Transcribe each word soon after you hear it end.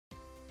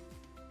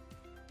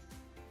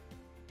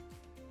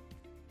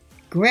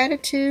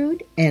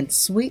Gratitude and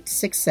sweet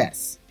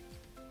success.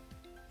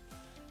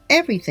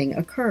 Everything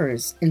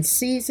occurs in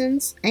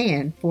seasons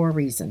and for a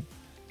reason,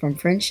 from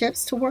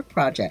friendships to work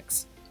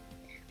projects.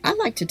 I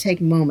like to take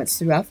moments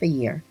throughout the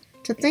year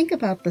to think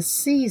about the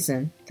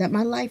season that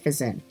my life is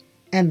in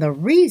and the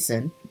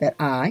reason that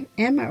I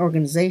and my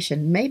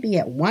organization may be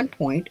at one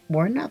point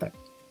or another.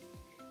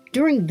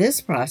 During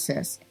this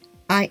process,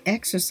 I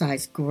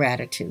exercise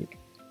gratitude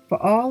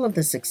for all of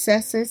the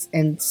successes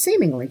and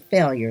seemingly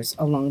failures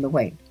along the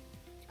way.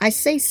 I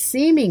say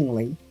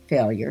seemingly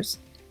failures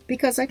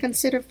because I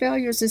consider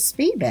failures as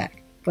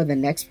feedback for the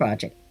next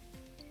project.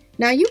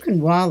 Now, you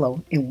can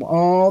wallow in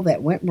all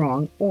that went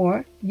wrong,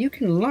 or you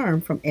can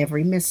learn from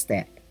every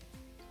misstep.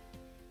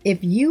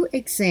 If you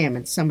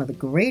examine some of the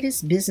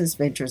greatest business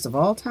ventures of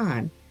all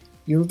time,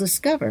 you'll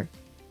discover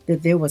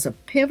that there was a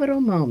pivotal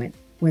moment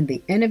when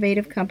the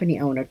innovative company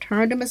owner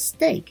turned a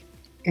mistake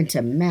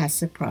into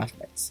massive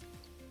profits.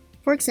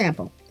 For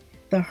example,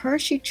 the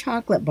Hershey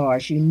chocolate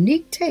bar's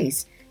unique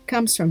taste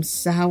comes from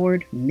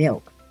soured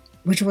milk,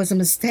 which was a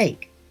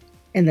mistake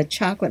in the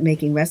chocolate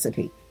making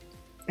recipe.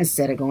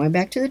 Instead of going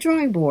back to the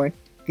drawing board,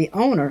 the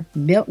owner,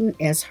 Milton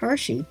S.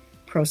 Hershey,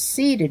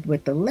 proceeded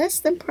with the less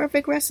than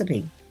perfect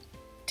recipe.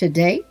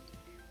 Today,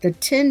 the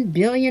 $10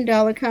 billion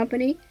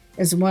company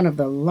is one of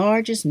the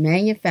largest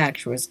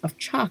manufacturers of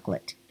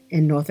chocolate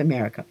in North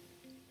America.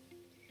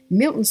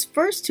 Milton's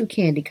first two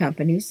candy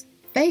companies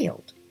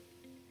failed,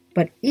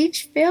 but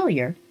each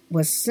failure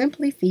was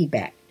simply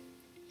feedback.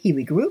 He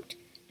regrouped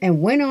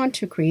and went on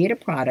to create a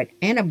product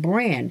and a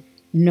brand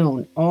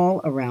known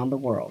all around the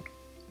world.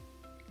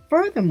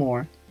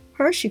 Furthermore,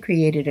 Hershey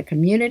created a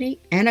community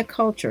and a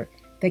culture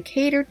that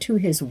catered to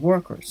his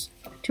workers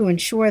to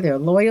ensure their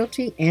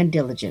loyalty and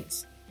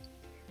diligence.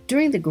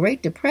 During the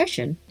Great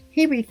Depression,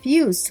 he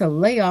refused to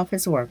lay off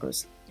his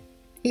workers.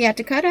 He had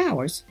to cut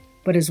hours,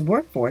 but his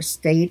workforce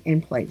stayed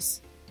in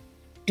place.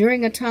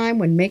 During a time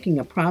when making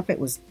a profit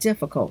was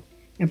difficult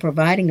and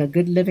providing a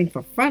good living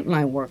for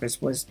frontline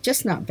workers was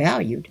just not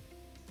valued,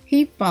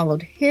 he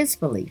followed his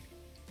belief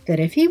that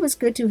if he was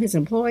good to his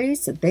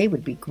employees, that they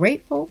would be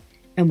grateful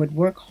and would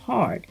work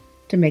hard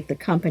to make the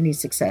company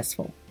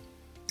successful.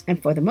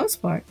 And for the most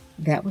part,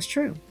 that was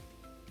true.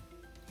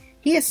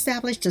 He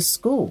established a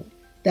school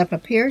that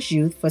prepares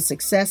youth for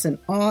success in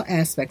all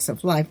aspects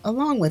of life,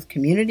 along with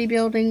community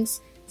buildings,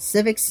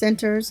 civic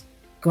centers,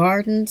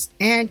 gardens,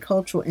 and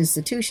cultural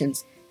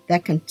institutions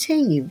that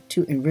continue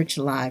to enrich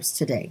lives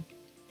today.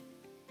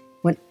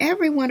 When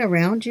everyone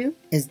around you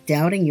is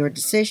doubting your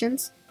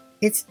decisions,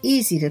 it's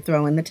easy to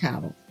throw in the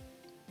towel.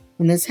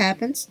 When this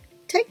happens,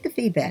 take the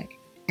feedback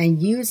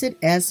and use it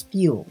as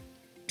fuel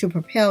to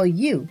propel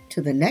you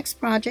to the next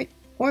project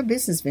or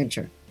business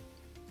venture.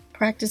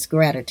 Practice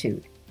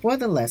gratitude for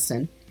the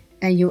lesson,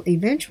 and you'll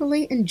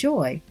eventually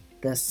enjoy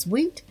the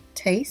sweet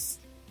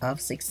taste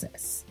of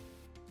success.